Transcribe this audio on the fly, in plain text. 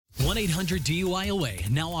1-800-DUIOA,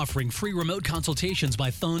 now offering free remote consultations by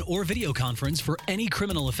phone or video conference for any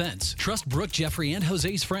criminal offense. Trust Brooke, Jeffrey, and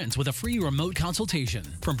Jose's friends with a free remote consultation.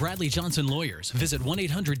 From Bradley Johnson Lawyers, visit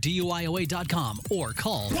 1-800-DUIOA.com or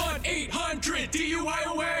call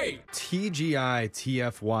 1-800-DUIOA.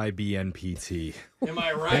 TGITFYBNPT. Am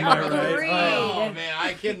I right? Am I right? Agreed. Oh, man,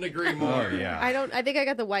 I couldn't agree more. Oh, yeah. I think I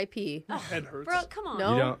got the YP. Head hurts. Bro, come on.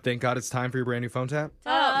 No. You don't thank God it's time for your brand new phone tap?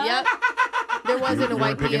 Yep. There wasn't a You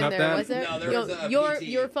weren't YP picking in up there, that? was there? No, there was a your PT.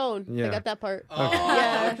 your phone. Yeah. I got that part. Oh,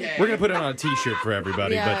 Yeah. okay. We're going to put it on a t-shirt for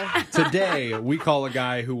everybody. Yeah. But today, we call a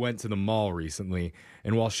guy who went to the mall recently,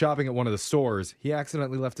 and while shopping at one of the stores, he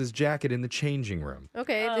accidentally left his jacket in the changing room.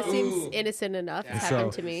 Okay, this seems innocent enough. It's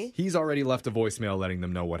happened to me. He's already left a voicemail letting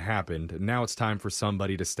them know what happened, and now it's time for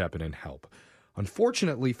somebody to step in and help.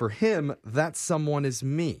 Unfortunately for him, that someone is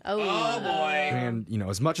me. Oh, boy. And,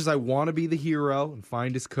 as much as I want to be the hero and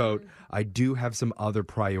find his coat, I do have some other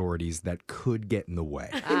priorities that could get in the way.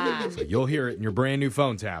 So you'll hear it in your brand new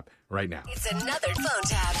phone tap right now. It's another phone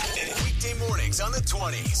tap. Weekday mornings on the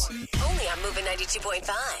 20s. Only on Moving 92.5.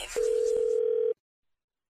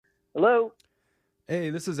 Hello? Hey,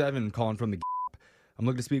 this is Evan calling from the I'm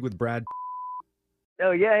looking to speak with Brad. Oh,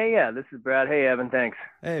 yeah. This is Brad. Hey, Evan, thanks.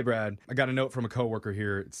 Hey, Brad. I got a note from a coworker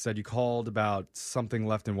here. It said you called about something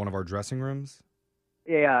left in one of our dressing rooms.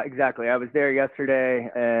 Yeah, exactly. I was there yesterday,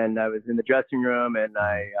 and I was in the dressing room, and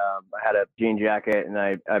I had a jean jacket, and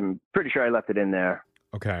I'm pretty sure I left it in there.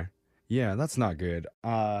 Okay. Yeah, that's not good.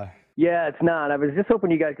 Yeah, it's not. I was just hoping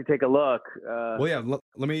you guys could take a look. Well, yeah,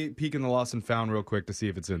 let me peek in the lost and found real quick to see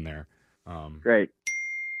if it's in there. Great.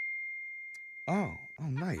 Oh,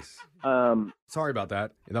 nice. Sorry Sorry about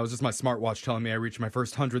that. That was just my smartwatch telling me I reached my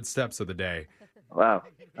first 100 steps of the day. Wow.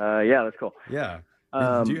 Yeah, that's cool. Yeah.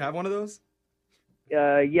 Do you have one of those?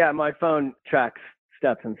 Yeah, my phone tracks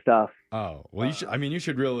steps and stuff. Oh, well, you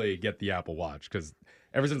should really get the Apple Watch because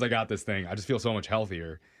ever since I got this thing, I just feel so much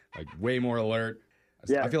healthier, like way more alert.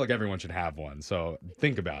 Yeah. I feel like everyone should have one. So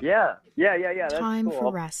think about it. Yeah. That's Time cool.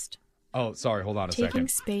 for rest. Oh, sorry. Hold on a Taking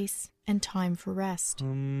second. space and time for rest.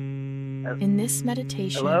 In In this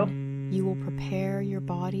meditation, Hello? you will prepare your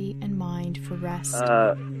body and mind for rest.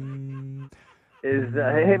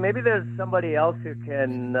 Hey, maybe there's somebody else who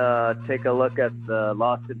can take a look at the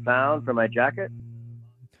lost and found for my jacket?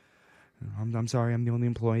 I'm sorry. I'm the only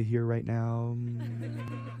employee here right now.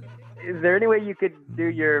 Is there any way you could do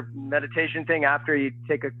your meditation thing after you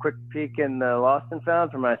take a quick peek in the lost and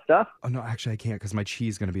found for my stuff? Oh, no, actually, I can't because my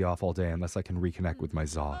chi's going to be off all day unless I can reconnect with my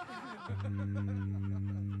Zaw.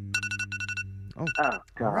 Oh, God.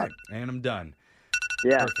 All right. And I'm done.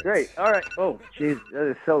 Yeah, Perfect. great. All right. Oh, jeez, that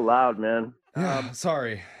is so loud, man. Yeah,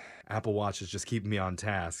 sorry. Apple Watch is just keeping me on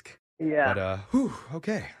task. Yeah. But,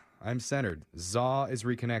 okay. I'm centered. Zaw is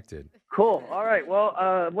reconnected. Cool. All right.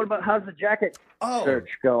 Well, what about how's the jacket Oh, search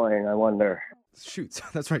going, I wonder? shoot.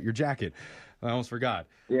 That's right. Your jacket. I almost forgot.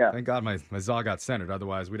 Yeah. Thank God my Zaw got centered.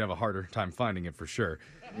 Otherwise, we'd have a harder time finding it for sure.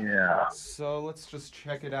 Yeah. So let's just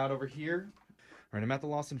check it out over here. All right, I'm at the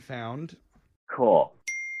lost and found. Cool.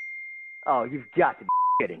 Oh, you've got to be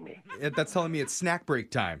kidding me. That's telling me it's snack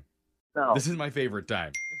break time. No. This is my favorite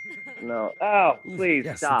time. No. Oh, please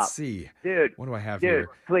Yes, stop. let's see. Dude. What do I have Dude, here?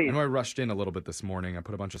 please. I know I rushed in a little bit this morning. I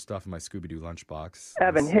put a bunch of stuff in my Scooby-Doo lunchbox.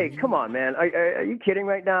 Evan, hey, come on, man. Are you kidding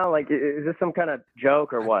right now? Like, is this some kind of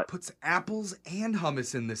joke or what? Puts apples and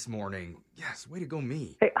hummus in this morning. Yes, way to go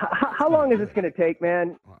me. Hey, how long is this going to take,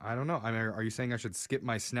 man? Well, I don't know. I mean, are you saying I should skip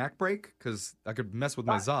my snack break? Because I could mess with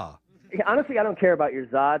my Zaw. Honestly, I don't care about your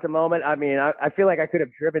Zaw at the moment. I mean, I feel like I could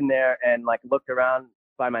have driven there and, like, looked around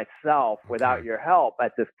by myself without your help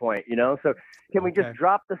at this point, you know? So can we just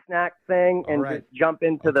drop the snack thing and just jump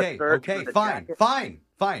into the search? Okay, for the fine, jacket?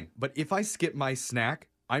 fine. But if I skip my snack,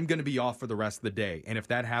 I'm going to be off for the rest of the day. And if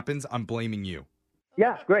that happens, I'm blaming you.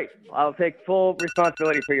 Yeah, great. I'll take full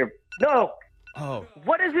responsibility for your... No! Oh.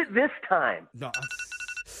 What is it this time? No.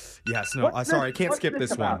 Yes, no. Sorry, I can't what's skip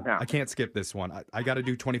this this one. about now? I can't skip this one. I got to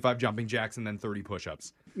do 25 jumping jacks and then 30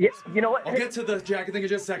 push-ups. Yeah, you know what? I'll get to the jacket thing in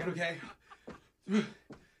just a second, okay?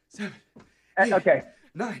 7, Okay.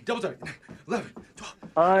 9, double time, 11, 12.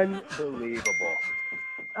 Unbelievable.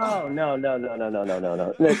 Oh, no. No,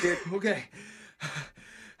 dude. Okay.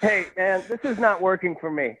 Hey, man, this is not working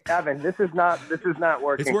for me. Evan, this is not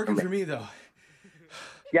working. It's working for for me, though.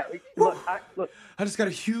 Yeah, look. I just got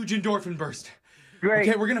a huge endorphin burst. Great.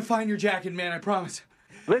 Okay, we're going to find your jacket, man, I promise.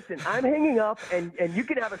 Listen, I'm hanging up, and you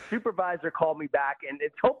can have a supervisor call me back, and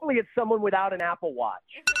hopefully it's someone without an Apple Watch.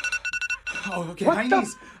 Oh, okay. What High the-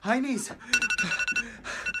 knees. High knees.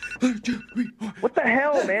 What the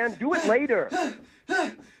hell, man? Do it later.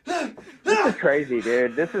 This is crazy,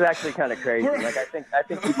 dude. This is actually kind of crazy. Like, I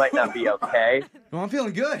think you might not be okay. Well, I'm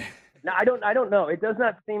feeling good. No, I don't know. It does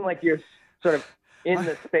not seem like you're sort of in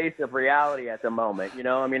the space of reality at the moment. You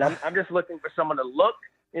know, I mean, I'm just looking for someone to look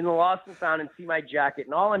in the lost and found and see my jacket,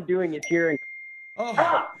 and all I'm doing is hearing.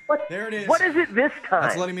 Oh, there it is. What is it this time?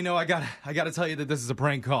 That's letting me know I gotta tell you that this is a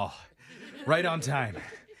prank call. Right on time.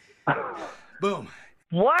 Boom.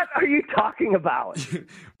 What are you talking about?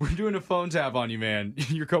 We're doing a phone tap on you, man.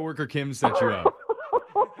 Your coworker Kim set you up.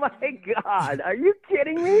 Oh my God. Are you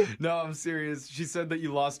kidding me? No, I'm serious. She said that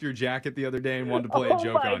you lost your jacket the other day and wanted to play a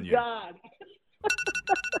joke on you. Oh my God.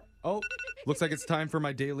 Oh, looks like it's time for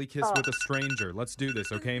my daily kiss with a stranger. Let's do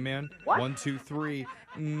this, okay, man? What? 1, 2, 3.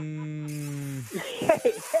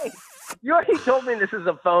 Hey, you already told me this is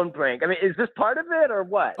a phone prank. I mean, is this part of it or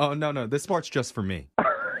what? Oh, no. This part's just for me.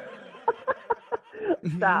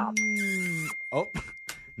 Stop. Oh,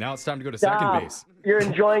 now it's time to go to Stop. second base. You're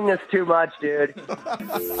enjoying this too much, dude.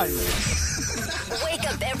 Wake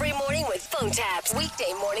up every morning with phone taps.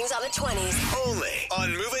 Weekday mornings on the 20s. Only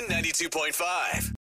on Moving 92.5.